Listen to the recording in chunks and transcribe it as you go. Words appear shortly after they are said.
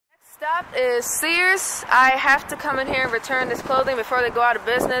stop is Sears. I have to come in here and return this clothing before they go out of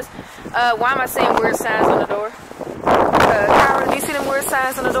business. Why am I seeing weird signs on the door? Kyra, do you see them weird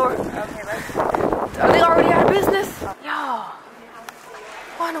signs on the door? Okay, let's... Are they already out of business? Yo,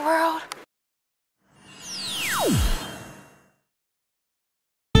 what in the world?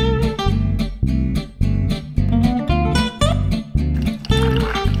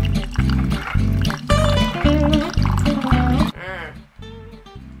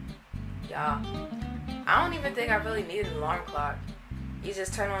 Y'all, I don't even think I really need an alarm clock. You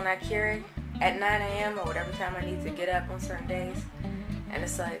just turn on that Keurig at 9 a.m. or whatever time I need to get up on certain days, and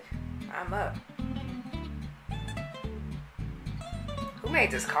it's like, I'm up. Who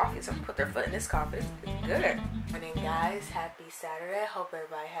made this coffee? Someone put their foot in this coffee. It's good. Morning, guys. Happy Saturday. Hope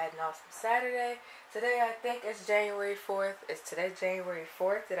everybody had an awesome Saturday. Today, I think it's January 4th. Is today January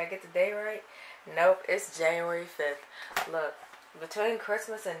 4th? Did I get the day right? Nope, it's January 5th. Look, between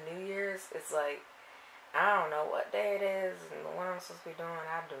Christmas and New Year's, it's like, I don't know what day it is and what I'm supposed to be doing.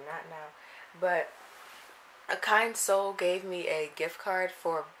 I do not know. But a kind soul gave me a gift card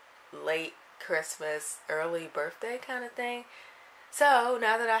for late Christmas, early birthday kind of thing. So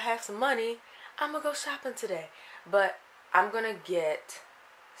now that I have some money, I'm gonna go shopping today. But I'm gonna get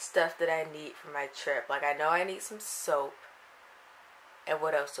stuff that I need for my trip. Like, I know I need some soap. And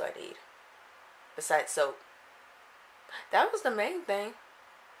what else do I need besides soap? That was the main thing.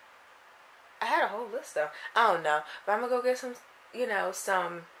 I had a whole list though. I don't know. But I'm gonna go get some, you know,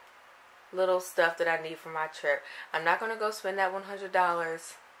 some little stuff that I need for my trip. I'm not gonna go spend that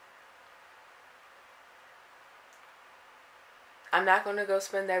 $100. I'm not gonna go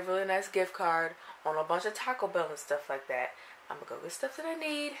spend that really nice gift card on a bunch of Taco Bell and stuff like that. I'm gonna go get stuff that I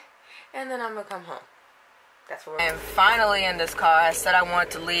need, and then I'm gonna come home. That's what we're doing. And finally in this car, I said I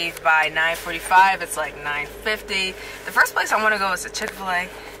wanted to leave by 9:45. It's like 9:50. The first place I want to go is to Chick-fil-A,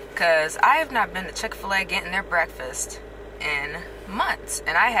 because I have not been to Chick-fil-A getting their breakfast in months.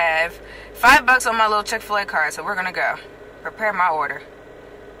 And I have $5 on my little Chick-fil-A card, so we're gonna go. Prepare my order.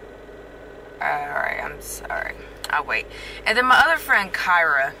 Alright, I'm sorry. I'll wait. And then my other friend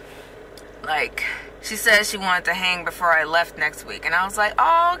Kyra, like, she said she wanted to hang before I left next week. And I was like,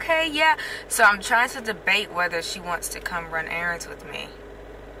 oh, okay, yeah. So I'm trying to debate whether she wants to come run errands with me.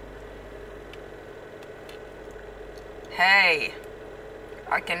 Hey,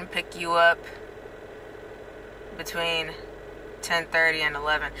 I can pick you up between 10:30 and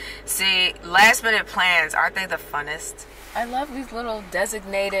 11. See, last minute plans, aren't they the funnest? I love these little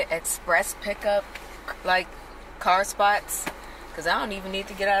designated express pickup, like, car spots, because I don't even need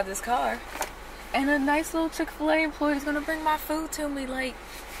to get out of this car. And a nice little Chick-fil-A employee is going to bring my food to me. Like,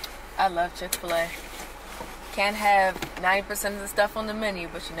 I love Chick-fil-A. Can't have 90% of the stuff on the menu,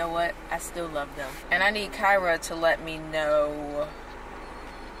 but you know what? I still love them. And I need Kyra to let me know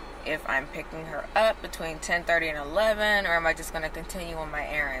if I'm picking her up between 10:30 and 11, or am I just going to continue on my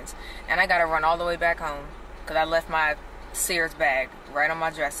errands. And I got to run all the way back home, because I left my Sears bag right on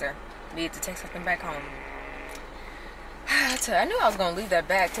my dresser. Need to take something back home. I knew I was going to leave that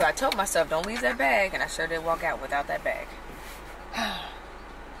bag too. I told myself, don't leave that bag, and I sure did walk out without that bag. I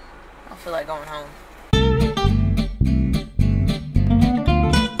don't feel like going home.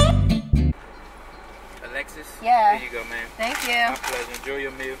 Alexis? Yeah. Here you go, man. Thank you. My pleasure. Enjoy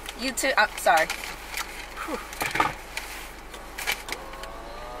your meal. You too. I'm sorry. Whew.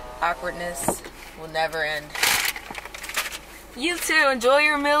 Awkwardness will never end. You too. Enjoy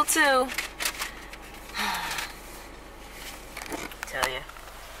your meal too. Tell you,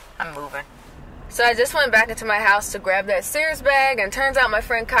 I'm moving. So I just went back into my house to grab that Sears bag, and turns out my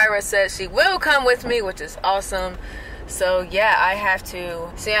friend Kyra said she will come with me, which is awesome. So yeah, I have to.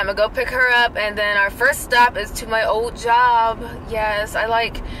 So yeah, I'm gonna go pick her up, and then our first stop is to my old job. Yes, I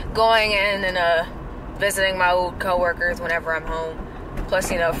like going in and visiting my old coworkers whenever I'm home. Plus,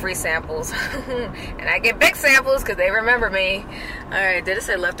 you know, free samples. And I get big samples because they remember me. Alright, did it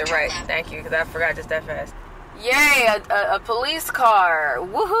say left or right? Thank you, because I forgot just that fast. Yay, a police car.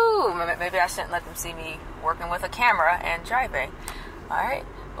 Woohoo! Maybe I shouldn't let them see me working with a camera and driving. Alright,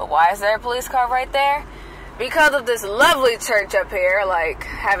 but why is there a police car right there? Because of this lovely church up here, like,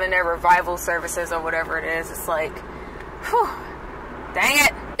 having their revival services or whatever it is. It's like, whew, dang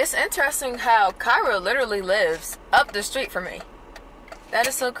it. It's interesting how Kyra literally lives up the street from me. That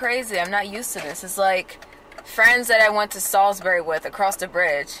is so crazy. I'm not used to this. It's like friends that I went to Salisbury with across the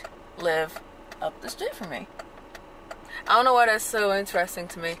bridge live up the street from me. I don't know why that's so interesting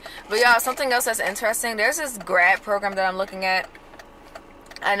to me. But y'all, something else that's interesting. There's this grad program that I'm looking at.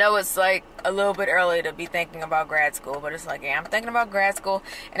 I know it's like a little bit early to be thinking about grad school, but it's like, yeah, I'm thinking about grad school.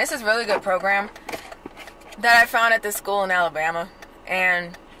 And this is a really good program that I found at this school in Alabama.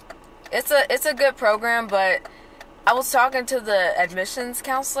 And It's a good program, but I was talking to the admissions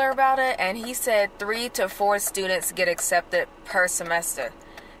counselor about it, and he said 3 to 4 students get accepted per semester.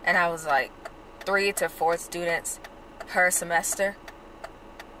 And I was like, 3 to 4 students per semester?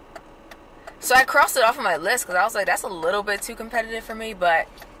 So I crossed it off of my list because I was like, that's a little bit too competitive for me, but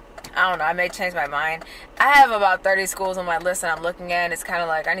I don't know, I may change my mind. I have about 30 schools on my list that I'm looking at, and it's kind of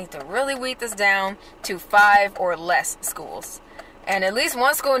like I need to really weed this down to 5 or less schools. And at least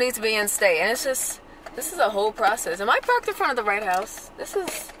one school needs to be in state. And it's just, this is a whole process. Am I parked in front of the right house? This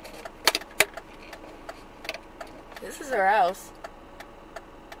is her house.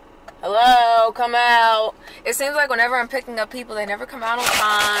 Hello, come out. It seems like whenever I'm picking up people, they never come out on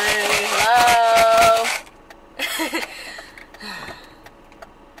time. Hello.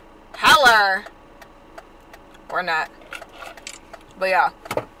 Holler. Or not. But yeah,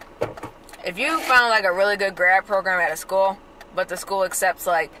 if you found like a really good grad program at a school, but the school accepts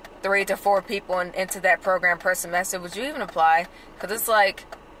like 3 to 4 people into that program per semester, would you even apply? Because it's like,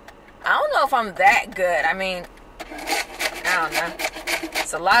 I don't know if I'm that good. I mean, I don't know.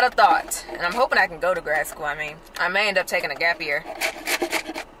 It's a lot of thought. And I'm hoping I can go to grad school. I mean, I may end up taking a gap year.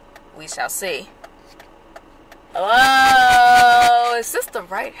 We shall see. Hello? Is this the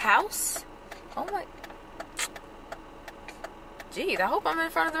right house? Oh my. Jeez, I hope I'm in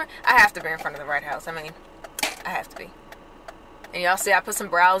front of the right. I have to be in front of the right house. I mean, I have to be. And y'all see I put some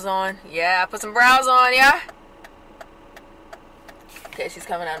brows on? Yeah, I put some brows on, yeah? Okay, she's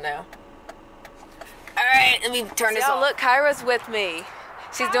coming out now. Alright, let me turn this on. Look, Kyra's with me.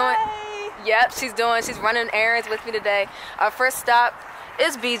 She's doing, yep, she's running errands with me today. Our first stop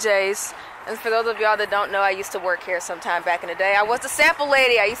is BJ's. And for those of y'all that don't know, I used to work here sometime back in the day. I was the sample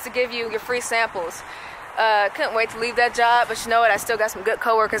lady. I used to give you your free samples. Couldn't wait to leave that job, but you know what? I still got some good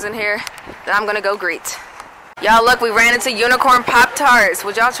coworkers in here that I'm gonna go greet. Y'all, look, we ran into unicorn Pop-Tarts.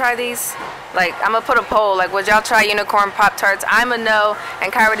 Would y'all try these? Like, I'm gonna put a poll. Like, would y'all try unicorn Pop-Tarts? I'm a no.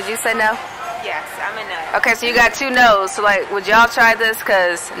 And Kyra, did you say no? Yes, I'm a no. Okay, so you got 2 no's. So, like, would y'all try this?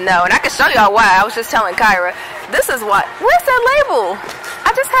 Because, no. And I can show y'all why. I was just telling Kyra. This is what. Where's that label?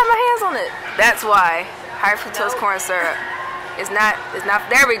 I just had my hands on it. That's why. High fructose corn syrup. It's not,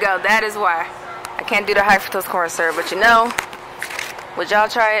 there we go. That is why. I can't do the high fructose corn syrup. But you know, would y'all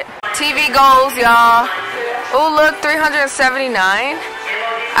try it? TV goals, y'all. Oh, look, $379.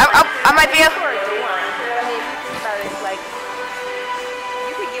 I might be able.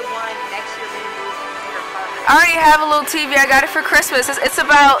 I already have a little TV. I got it for Christmas. It's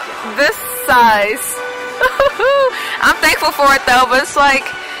about this size. I'm thankful for it though, but it's like,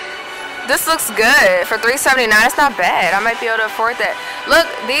 this looks good for $379. It's not bad. I might be able to afford that. Look,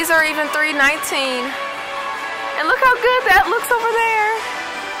 these are even $319. And look how good that looks over there.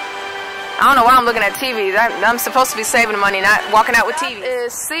 I don't know why I'm looking at TVs. I'm supposed to be saving money, not walking out with TVs.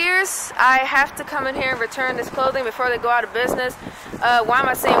 Is Sears. I have to come in here and return this clothing before they go out of business. Why am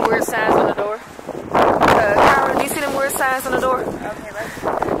I seeing weird signs on the door? Kyra, do you see them weird signs on the door? Okay, let's.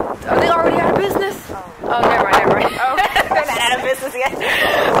 Are they already out of business? Oh, never mind. Oh, they're not out of business yet.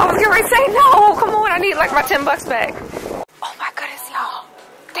 I was getting ready to say, no, come on, I need like my $10 back. Oh my goodness, y'all.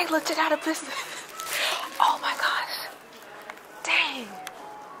 They legit out of business. Oh my gosh. Dang.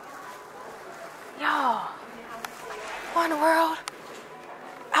 Y'all. What in the world?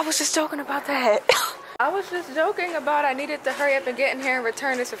 I was just joking about that. I was just joking about I needed to hurry up and get in here and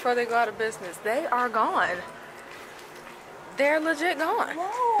return this before they go out of business. They are gone. They're legit gone.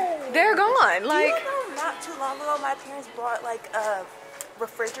 Whoa. They're gone. Like, you know, not too long ago, my parents bought like a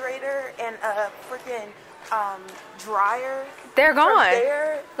refrigerator and a freaking dryer. They're gone.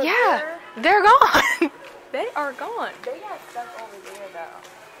 There. They're gone. They are gone. They got stuff over there though.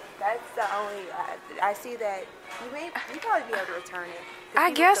 That's the only. I see that you probably be able to return it.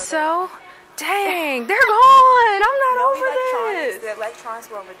 I guess so. Dang, they're gone. I'm not over this. The electronics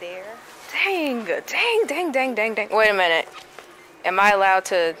were over there. Dang. Wait a minute. Am I allowed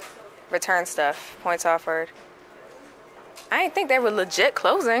to return stuff? Points offered. I didn't think they were legit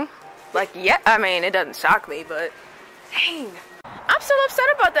closing. Like, yeah, I mean, it doesn't shock me, but dang. I'm still upset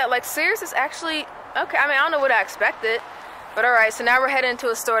about that. Like, Sears is actually, okay, I mean, I don't know what I expected. But alright, so now we're heading to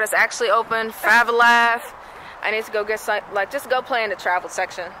a store that's actually open, Five Alive. I need to go get some, like, just go play in the travel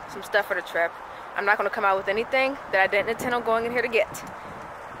section. Some stuff for the trip. I'm not going to come out with anything that I didn't intend on going in here to get.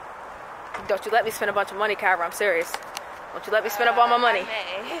 Don't you let me spend a bunch of money, Kyra. I'm serious. Don't you let me spend up all my money.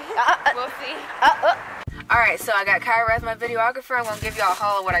 We'll see. Alright, so I got Kyra as my videographer. I'm going to give y'all a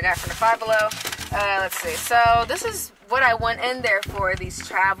haul of what I got from the Five Below. Let's see. So this is what I went in there for, these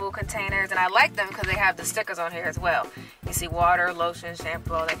travel containers. And I like them because they have the stickers on here as well. You see water, lotion,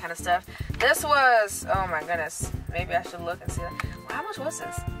 shampoo, all that kind of stuff. This was, oh my goodness. Maybe I should look and see. Well, how much was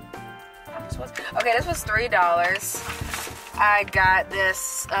this? much was it? Okay, this was $3. I got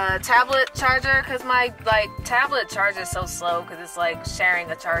this tablet charger because my tablet charger is so slow because it's like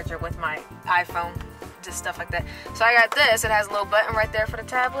sharing a charger with my iPhone, just stuff like that. So I got this. It has a little button right there for the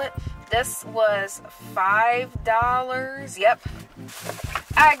tablet. This was $5. Yep.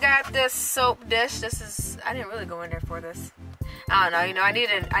 I got this soap dish. This is, I didn't really go in there for this. I don't know, you know, I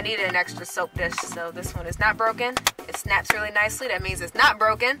needed an extra soap dish, so this one is not broken. It snaps really nicely. That means it's not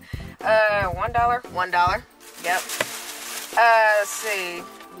broken. $1. Yep. Let's see.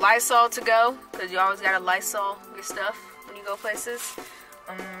 Lysol to go, because you always gotta Lysol your stuff when you go places.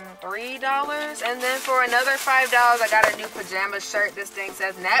 $3. And then for another $5, I got a new pajama shirt. This thing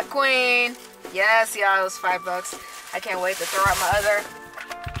says Nap Queen. Yes, y'all, it was $5. I can't wait to throw out my other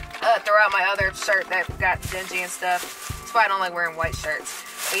shirt that got dingy and stuff. That's why I don't like wearing white shirts.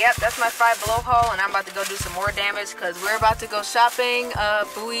 But yep, that's my Five Below haul, and I'm about to go do some more damage because we're about to go shopping.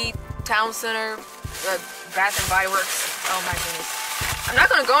 Bowie Town Center, Bath and Body Works. Oh my goodness. I'm not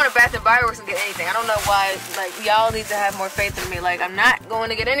gonna go into Bath and Body Works and get anything. I don't know why. Like, y'all need to have more faith in me. Like, I'm not going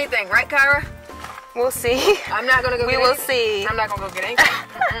to get anything, right, Kyra? We'll see. I'm not gonna go. We will see. I'm not gonna go get anything. I'm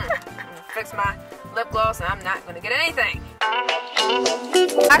gonna fix my lip gloss, and I'm not gonna get anything.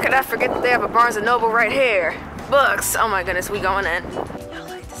 How could I forget that they have a Barnes & Noble right here? Books. Oh my goodness, we going in. Oh,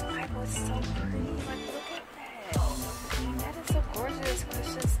 like, this Bible is so pretty. Like, look at that. That is so gorgeous.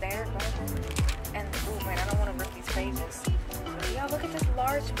 Christian Standard Bible. And, oh man, I don't want to rip these pages. Y'all, look at this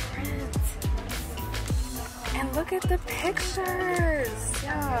large print. And look at the pictures.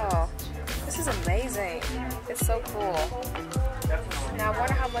 Y'all, this is amazing. It's so cool. Now, I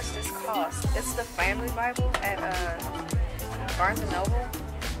wonder how much this costs. It's the Family Bible at Barnes & Noble.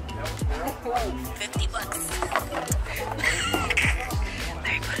 $50. Let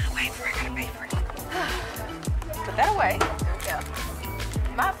me put it away before I gotta pay for it. Put that away. There we go.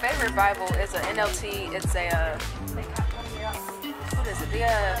 My favorite Bible is an NLT. It's a what is it?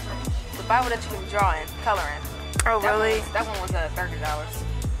 The Bible that you can draw in, color in. Oh, really? That one was $30. I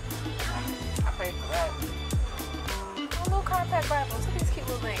paid for that. Oh, little compact Bibles. Look at these cute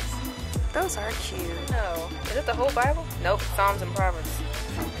little things. Those are cute. No. Is it the whole Bible? Nope. Psalms and Proverbs.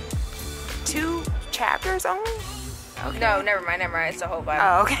 2 chapters only? Okay. No, never mind. It's the whole Bible.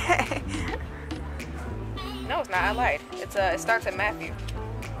 Oh, okay. No, it's not. I lied. It starts in Matthew.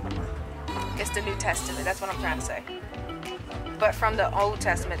 It's the New Testament. That's what I'm trying to say. But from the Old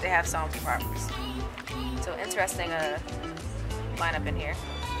Testament, they have Psalms and Proverbs. So interesting lineup in here.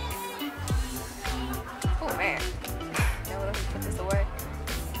 Oh man. Now let me put this away.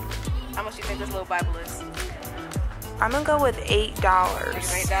 How much do you think this little Bible is? I'm gonna go with $8.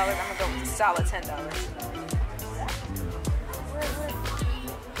 $8? I'm gonna go with a solid $10.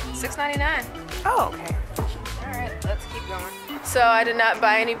 $6.99. Oh, okay. Alright, let's keep going. So I did not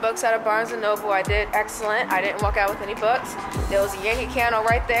buy any books out of Barnes & Noble. I did excellent. I didn't walk out with any books. There was a Yankee Candle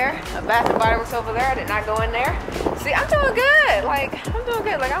right there. A Bath and Body Works over there. I did not go in there. See, I'm doing good. Like, I'm doing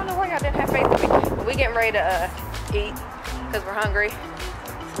good. Like, I don't know why y'all didn't have faith in me. But we getting ready to eat because we're hungry.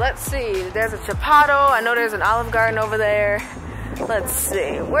 So let's see. There's a Chapato. I know there's an Olive Garden over there. Let's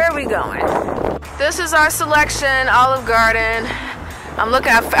see. Where are we going? This is our selection, Olive Garden. I'm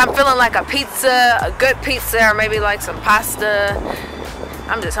feeling like a pizza, a good pizza, or maybe like some pasta.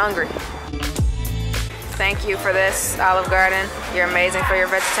 I'm just hungry. Thank you for this, Olive Garden. You're amazing for your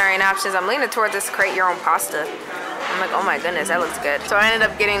vegetarian options. I'm leaning toward this create your own pasta. I'm like, oh my goodness, that looks good. So I ended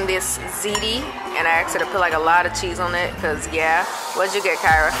up getting this ziti, and I asked her to put like a lot of cheese on it, cause yeah. What'd you get,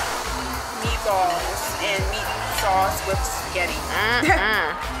 Kyra? Meatballs and meat sauce with spaghetti.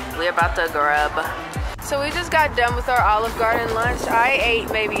 We about to grub. So we just got done with our Olive Garden lunch. I ate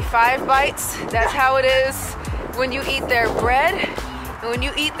maybe 5 bites. That's how it is when you eat their bread and when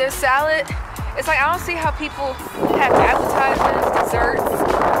you eat their salad. It's like, I don't see how people have appetizers, desserts.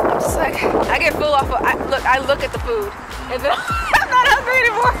 I'm just like, I get full off of, I look at the food and then I'm not hungry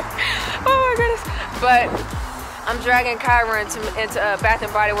anymore. Oh my goodness. But I'm dragging Kyra into Bath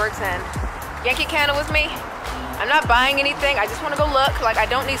and Body Works and Yankee Candle with me. I'm not buying anything. I just want to go look. Like, I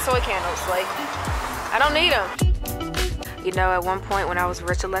don't need soy candles. Like, I don't need them. You know, at one point when I was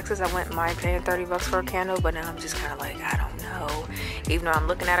rich Alexis, I wouldn't mind paying $30 for a candle, but now I'm just kind of like, I don't know. Even though I'm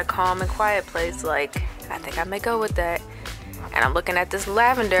looking at a calm and quiet place, like, I think I may go with that. And I'm looking at this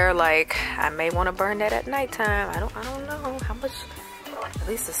lavender, like, I may want to burn that at nighttime. I don't know how much, at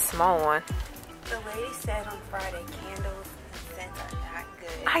least a small one. The lady said on Friday, candles and scents are not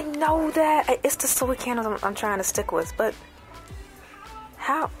good. I know that. It's the soy candles I'm trying to stick with, but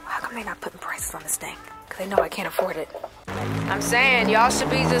how come they not putting prices on this thing? Because they know I can't afford it. I'm saying y'all should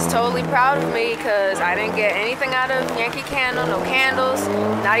be just totally proud of me because I didn't get anything out of Yankee Candle, no candles,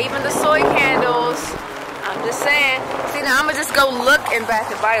 not even the soy candles. I'm just saying. See, now I'm gonna just go look in Bath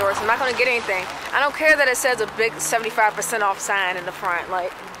and Body Works. I'm not gonna get anything. I don't care that it says a big 75% off sign in the front.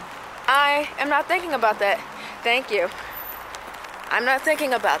 Like, I am not thinking about that. Thank you. I'm not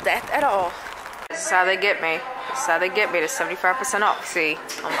thinking about that at all. This is how they get me. This is how they get me to 75% off. See?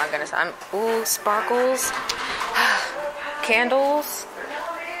 Oh my goodness. Ooh, sparkles. Candles.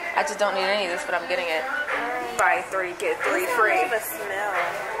 I just don't need any of this, but I'm getting it. Buy 3, get 3 free. It's a smell.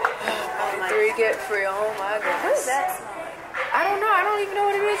 Buy 3, get free. Oh my goodness. What does that smell like? I don't know. I don't even know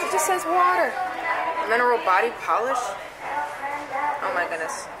what it is. It just says water. Mineral body polish. Oh my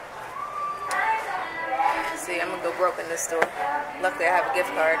goodness. See, I'm gonna go broke in this store. Luckily, I have a gift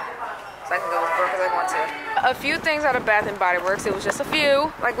card, so I can go as broke as I want to. A few things out of Bath and Body Works. It was just a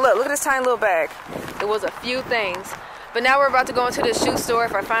few. Like, look at this tiny little bag. It was a few things. But now we're about to go into the shoe store.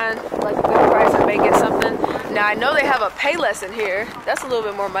 If I find like a good price, I may get something. Now I know they have a Payless in here. That's a little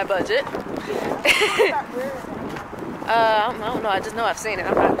bit more my budget. I don't know. I just know I've seen it.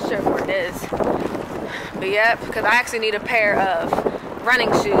 I'm not sure where it is. But yeah, because I actually need a pair of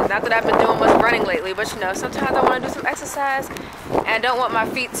running shoes. Not that I've been doing much running lately, but you know, sometimes I want to do some exercise and I don't want my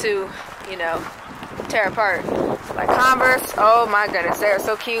feet to, you know, tear apart. Like Converse, oh my goodness, they're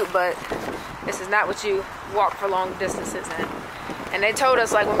so cute, but this is not what you walk for long distances in. And they told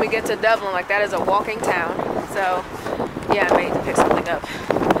us, like, when we get to Dublin, like, that is a walking town. So yeah, I may need to pick something up.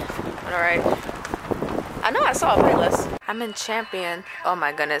 But alright, I know I saw a Payless. I'm in Champion. Oh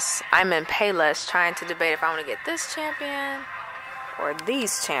my goodness, I'm in Payless trying to debate if I want to get this Champion or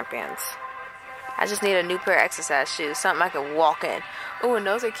these Champions. I just need a new pair of exercise shoes, something I can walk in. Oh, and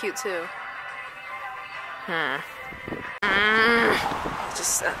those are cute too. I'm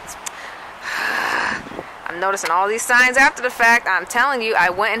noticing all these signs after the fact. I'm telling you, I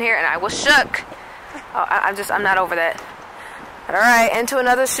went in here and I was shook. Oh, I'm not over that. All right, into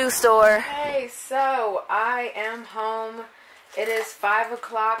another shoe store. Hey, so I am home. It is 5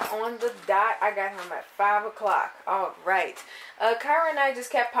 o'clock on the dot. I got home at 5 o'clock. All right. Kyra and I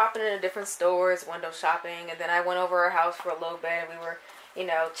just kept popping into different stores, window shopping, and then I went over her house for a little bit, and we were, you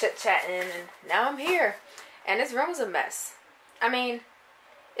know, chit-chatting, and now I'm here. And this room is a mess. I mean,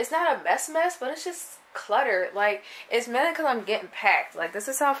 it's not a mess, but it's just cluttered. Like, it's mainly because I'm getting packed. Like, this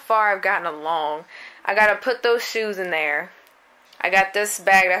is how far I've gotten along. I got to put those shoes in there. I got this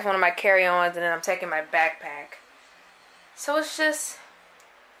bag. That's one of my carry-ons, and then I'm taking my backpack. So it's just,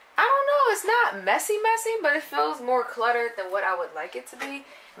 I don't know, it's not messy, but it feels more cluttered than what I would like it to be.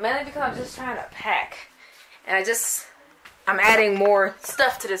 Mainly because I'm just trying to pack. And I'm adding more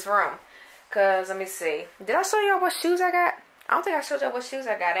stuff to this room. Because, let me see. Did I show y'all what shoes I got? I don't think I showed y'all what shoes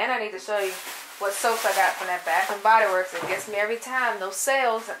I got. And I need to show you what soaps I got from that Bath and Body Works. It gets me every time. Those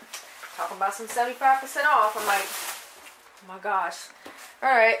sales. Talking about some 75% off. I'm like, oh my gosh.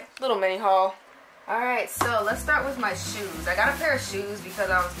 Alright, little mini haul. Alright, so let's start with my shoes. I got a pair of shoes because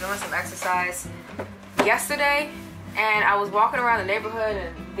I was doing some exercise yesterday. And I was walking around the neighborhood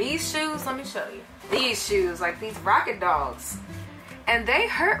and these shoes, let me show you. These shoes, like these Rocket Dogs. And they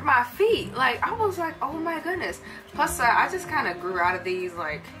hurt my feet. Like, I was like, oh my goodness. Plus, I just kind of grew out of these.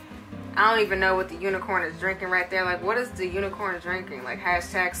 Like, I don't even know what the unicorn is drinking right there. Like, what is the unicorn drinking? Like,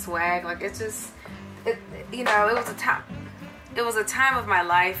 hashtag swag. Like, it's just, you know, it was a time. It was a time of my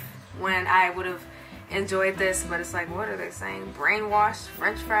life when I would have enjoyed this. But it's like, what are they saying? Brainwashed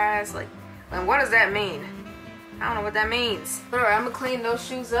French fries? Like, and what does that mean? I don't know what that means. But alright, I'm going to clean those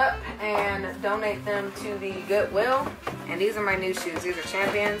shoes up and donate them to the Goodwill. And these are my new shoes. These are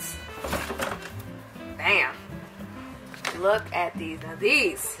Champions. Bam. Look at these. Now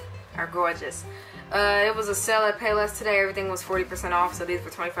these are gorgeous. It was a sale at Payless today. Everything was 40% off, so these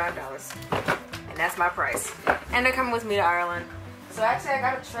were $25. And that's my price. And they're coming with me to Ireland. So actually I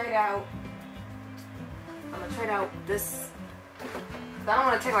got to trade out. I'm going to trade out this. I don't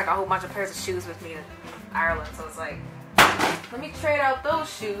want to take like a whole bunch of pairs of shoes with me to Ireland, so it's like, let me trade out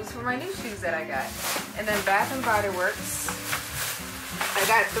those shoes for my new shoes that I got. And then Bath and Body Works, I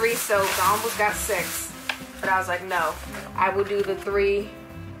got 3 soaps. I almost got 6, but I was like, no, I will do the 3.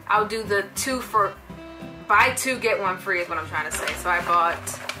 I'll do the 2 for, buy 2 get 1 free is what I'm trying to say. So I bought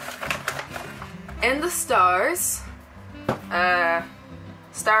In the Stars,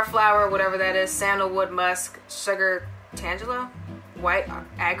 Starflower, whatever that is, Sandalwood Musk, Sugar Tangelo, White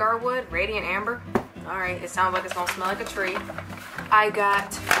Agar Wood, Radiant Amber. Alright, it sounds like it's gonna smell like a tree. I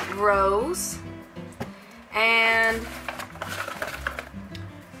got Rose and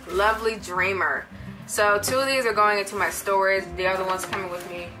Lovely Dreamer. So 2 of these are going into my storage. The other one's coming with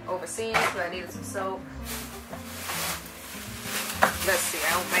me overseas, but I needed some soap. let's see.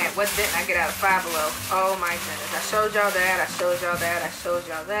 Oh man, what didn't I get out of Five Below? Oh my goodness. I showed y'all that. I showed y'all that. I showed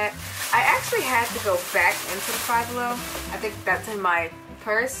y'all that. I actually had to go back into the Five Below. I think that's in my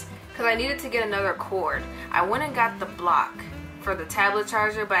purse because I needed to get another cord. I went and got the block for the tablet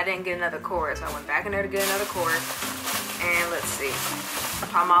charger, but I didn't get another cord. So I went back in there to get another cord. And let's see.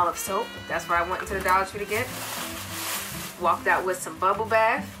 Palmolive soap. That's where I went into the Dollar Tree to get. Walked out with some bubble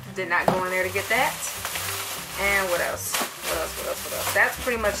bath. Did not go in there to get that. And what else? What else? That's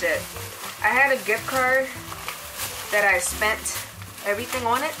pretty much it. I had a gift card that I spent everything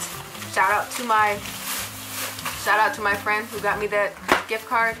on it. Shout out to my friend who got me that gift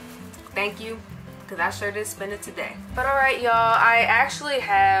card. Thank you, because I sure did spend it today. But alright y'all, I actually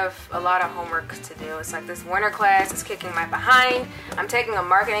have a lot of homework to do. It's like this winter class is kicking my behind. I'm taking a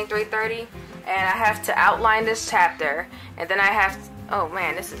marketing 330 and I have to outline this chapter, and then I have to, oh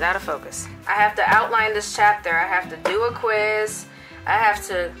man, this is out of focus. I have to outline this chapter. I have to do a quiz. I have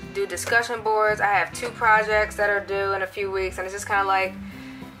to do discussion boards. I have 2 projects that are due in a few weeks, and it's just kind of like,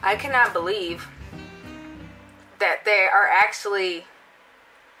 I cannot believe that they are actually,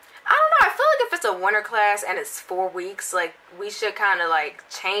 I don't know, I feel like if it's a winter class and it's 4 weeks, like we should kind of like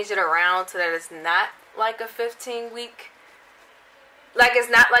change it around so that it's not like a 15-week. Like,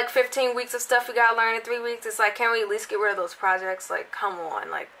 it's not like 15 weeks of stuff we gotta learn in 3 weeks. It's like, can we at least get rid of those projects? Like, come on.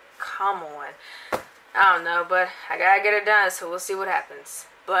 Like, come on. I don't know, but I gotta get it done, so we'll see what happens.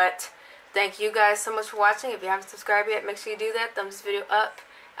 But thank you guys so much for watching. If you haven't subscribed yet, make sure you do that. Thumbs this video up.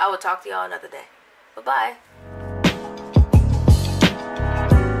 I will talk to y'all another day. Bye-bye.